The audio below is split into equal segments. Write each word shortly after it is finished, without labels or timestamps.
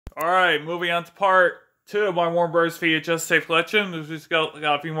Alright, moving on to part 2 of my Warner Bros. VHS tape collection. We've just got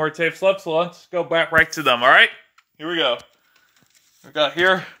a few more tapes left, so let's go back right to them, alright? Here we go. We got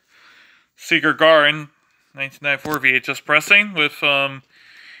here Secret Garden, 1994 VHS pressing with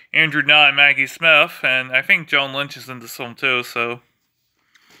Andrew Knott and Maggie Smith, and I think Joan Lynch is in this film too, so.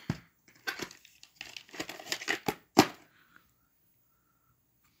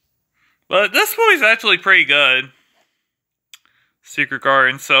 But this movie's actually pretty good. Secret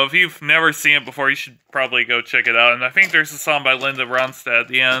Garden, so if you've never seen it before, you should probably go check it out. And I think there's a song by Linda Ronstadt at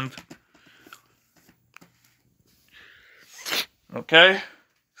the end. Okay,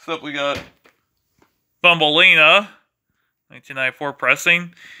 so we got Thumbelina, 1994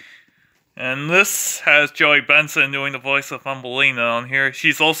 pressing. And this has Joey Benson doing the voice of Thumbelina on here.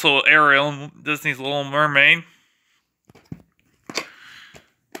 She's also Ariel in Disney's Little Mermaid.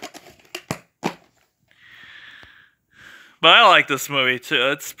 But I like this movie too.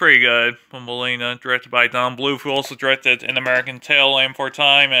 It's pretty good. Thumbelina, directed by Don Bluth, who also directed An American Tail, Land for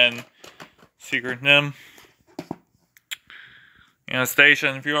Time, and Secret Nim.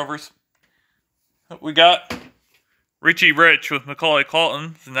 Anastasia, a few others. We got Richie Rich with Macaulay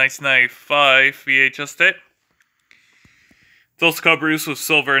Culkin, the 1995 VHS tape. It's also co-produced with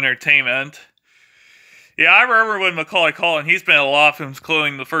Silver Entertainment. Yeah, I remember when Macaulay Culkin, he's been in a lot of films,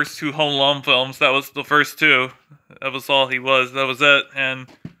 including the first 2 Home Alone films. That was the first 2. That was all he was. That was it. And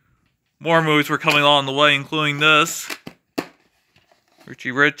more movies were coming along the way, including this.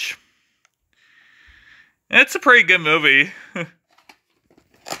 Richie Rich. And it's a pretty good movie.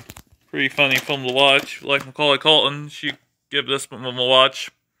 Pretty funny film to watch. If you like Macaulay Culkin, you should give this one a watch.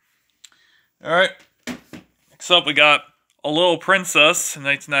 Alright. Next up, we got A Little Princess,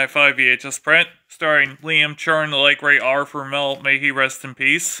 1995 VHS print, starring Liam Churn, the late great Arthur Mell, may he rest in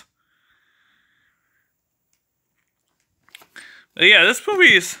peace. But yeah, this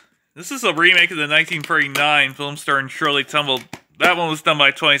is a remake of the 1939 film starring Shirley Temple. That one was done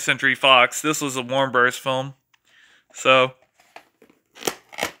by 20th Century Fox. This was a Warner Bros. Film. So,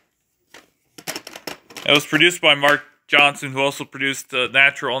 it was produced by Mark Johnson, who also produced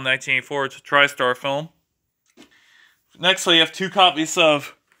Natural in 1984. It's a TriStar film. Next, we have 2 copies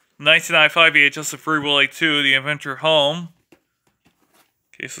of 1995 VHS of Free Willy 2, The Adventure Home.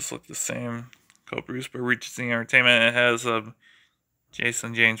 Cases look the same. Co-produced by Regency Entertainment. It has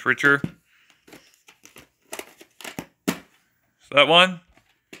Jason James Richer. So that one.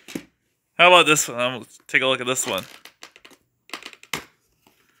 How about this one? Let's take a look at this one.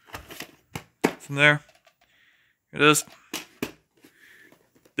 It's in there. Here it is.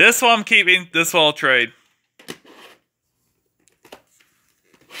 This one I'm keeping. This one I'll trade.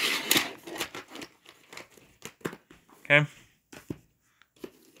 Okay.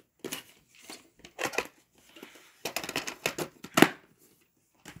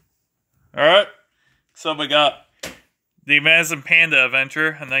 Alright. So we got The Amazing Panda Adventure,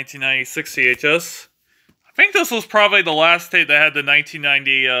 a 1996 VHS. I think this was probably the last tape that had the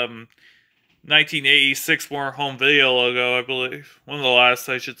 1986 Warner Home Video logo, I believe. One of the last,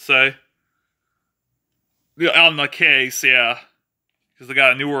 I should say. On the case, yeah. Because they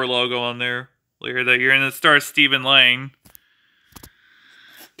got a newer logo on there later that year, and it stars Stephen Lang.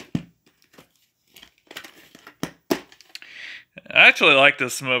 I actually like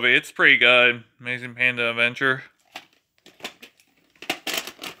this movie. It's pretty good. Amazing Panda Adventure.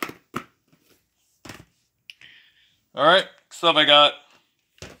 Alright, next up I got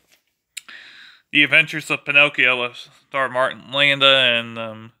The Adventures of Pinocchio with star Martin Landa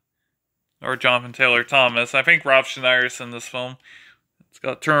and or Jonathan Taylor Thomas. I think Rob Schneider's in this film. It's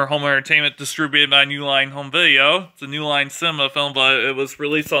got Turner Home Entertainment, distributed by New Line Home Video. It's a New Line Cinema film, but it was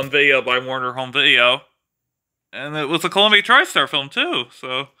released on video by Warner Home Video. And it was a Columbia TriStar film, too,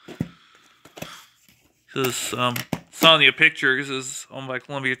 so. Because Sonia Pictures is owned by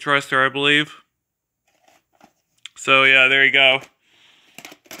Columbia TriStar, I believe. So, yeah, there you go.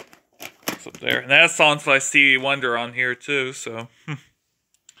 It's up there. And that has songs by Stevie Wonder on here, too, so.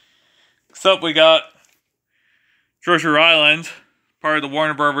 Next up, we got Treasure Island, part of the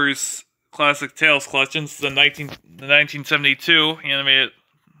Warner Brothers Classic Tales collection. It's the 1972 animated,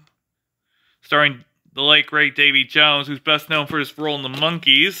 starring the late great Davy Jones, who's best known for his role in The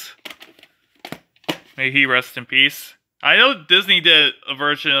Monkees. May he rest in peace. I know Disney did a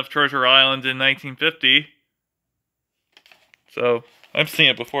version of Treasure Island in 1950. So, I've seen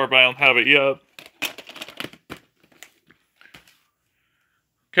it before, but I don't have it yet.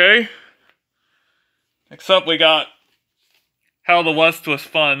 Okay. Next up, we got How the West Was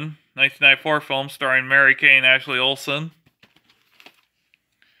Fun, 1994 film starring Mary Kay and Ashley Olsen.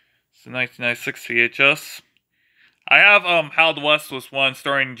 It's a 1996 VHS. I have How the West Was Won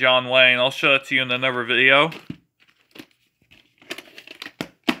starring John Wayne. I'll show it to you in another video.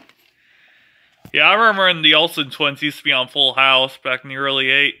 Yeah, I remember when the Olsen twins used to be on Full House back in the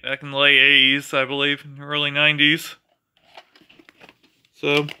late 80s, I believe, in the early 90s.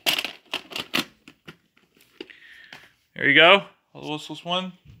 So, there you go. How the West Was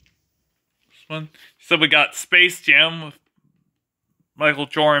Won. This one. So we got Space Jam with Michael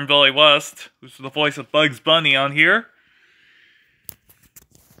Jordan, Billy West, who's the voice of Bugs Bunny on here.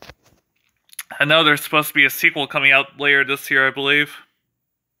 I know there's supposed to be a sequel coming out later this year, I believe.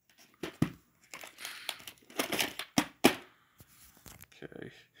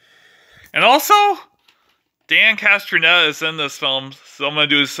 Okay. And also, Dan Castaneda is in this film, so I'm going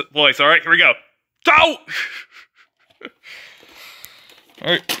to do his voice. Alright, here we go. Go!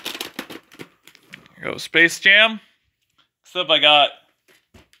 Alright. Here we go. Space Jam. Except I got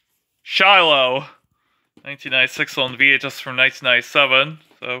Shiloh, 1996 on VHS from 1997.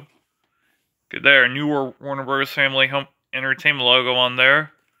 So, good there. New Warner Bros. Family Home Entertainment logo on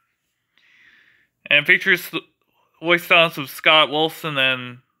there. And features the voice talents of Scott Wilson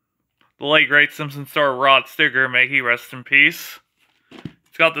and the late great Simpsons star Rod Steiger, may he rest in peace.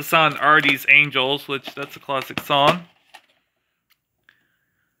 It's got the song Artie's Angels, which that's a classic song.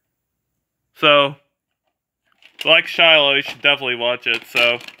 So, if you like Shiloh, you should definitely watch it,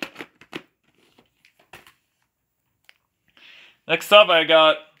 so. Next up, I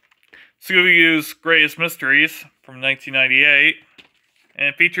got Scooby-Doo's Greatest Mysteries from 1998. And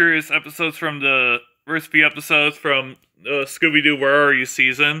it features episodes from the first few episodes from Scooby-Doo Where Are You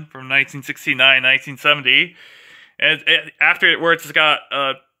season from 1969-1970. And afterwards, it's got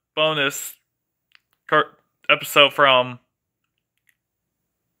a bonus episode from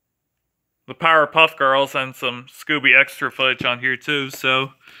the Powerpuff Girls and some Scooby extra footage on here too,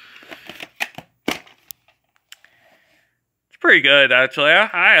 so it's pretty good actually.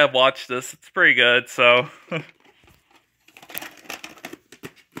 I have watched this, it's pretty good, so there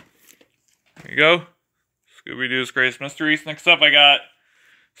you go. Scooby-Doo's Greatest Mysteries. Next up I got,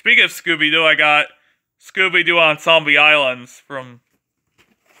 speaking of Scooby-Doo, I got Scooby-Doo on Zombie Islands from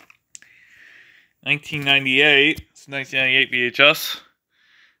 1998. It's 1998 VHS.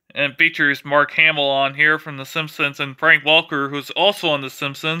 And it features Mark Hamill on here from The Simpsons and Frank Welker, who's also on The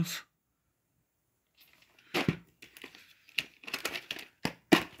Simpsons. It's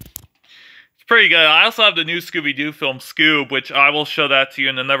pretty good. I also have the new Scooby-Doo film, Scoob, which I will show that to you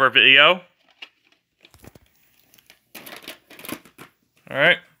in another video.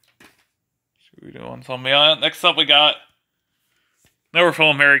 Alright. Scooby-Doo on Zombie Island. Next up we got another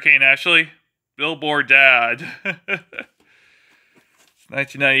film, Mary Kane, actually. Billboard Dad.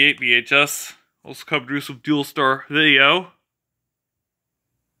 1998 VHS, also co-produced with Dual Star Video.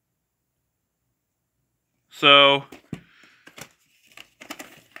 So,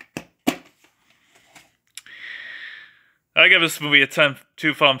 I give this movie a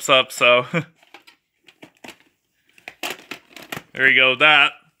 2 thumbs up, so there you go,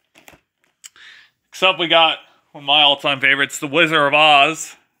 that. Next up we got one of my all-time favorites, The Wizard of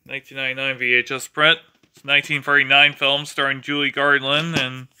Oz, 1999 VHS print. 1939 film starring Julie Garland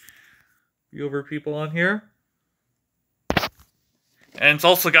and a few other people on here. And it's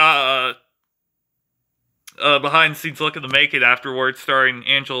also got a behind-the-scenes look at the making afterwards starring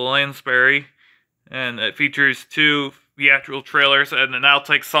Angela Lansbury. And it features 2 theatrical trailers and an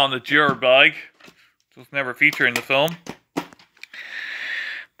outtake song, The Jitterbug, which was never featured in the film.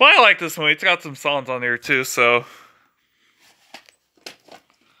 But I like this movie. It's got some songs on here too, so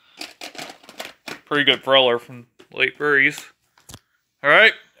pretty good thriller from late 30s.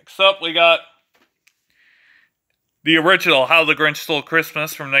 Alright, next up we got the original How the Grinch Stole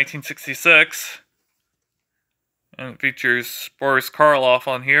Christmas from 1966. And it features Boris Karloff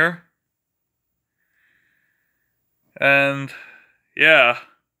on here. And, yeah.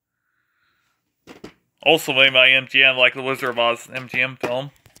 Also made by MGM, like The Wizard of Oz MGM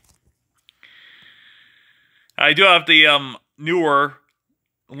film. I do have the newer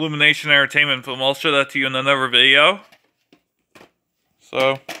Illumination Entertainment film. I'll show that to you in another video.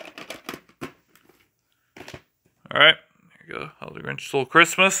 So, alright, here you go. How the Grinch Stole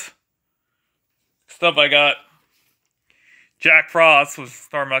Christmas. Next up, I got Jack Frost with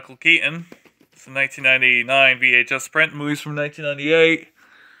star Michael Keaton. It's a 1999 VHS print. Movies from 1998.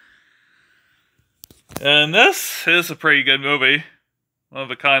 And this is a pretty good movie. One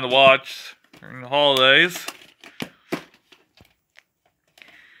of a kind to watch during the holidays.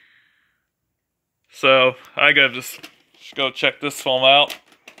 So, I gotta just go check this film out.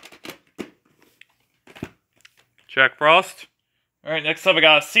 Jack Frost. Alright, next up I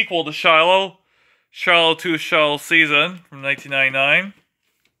got a sequel to Shiloh. Shallow to Shallow Season from 1999.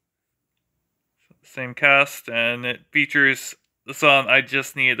 Same cast, and it features the song I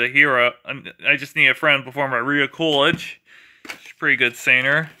Just Need a Hero. I Just Need a Friend performed by Rhea Coolidge. She's a pretty good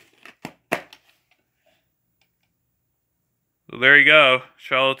singer. So there you go.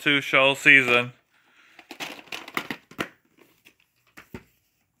 Shallow to Shallow Season.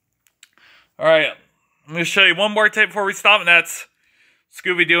 Alright, I'm going to show you one more tape before we stop, and that's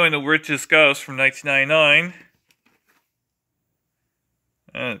Scooby-Doo and the Richest Ghost from 1999.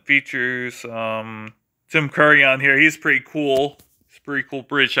 And it features Tim Curry on here. He's pretty cool. He's a pretty cool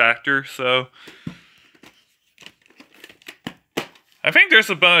British actor, so... I think there's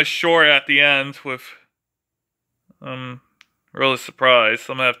a bonus short at the end with... really surprised.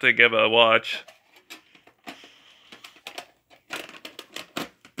 I'm going to have to give it a watch.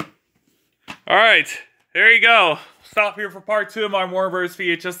 Alright, there you go. Stop here for part 2 of my Warner Bros.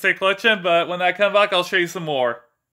 VHS tape collection, but when I come back, I'll show you some more.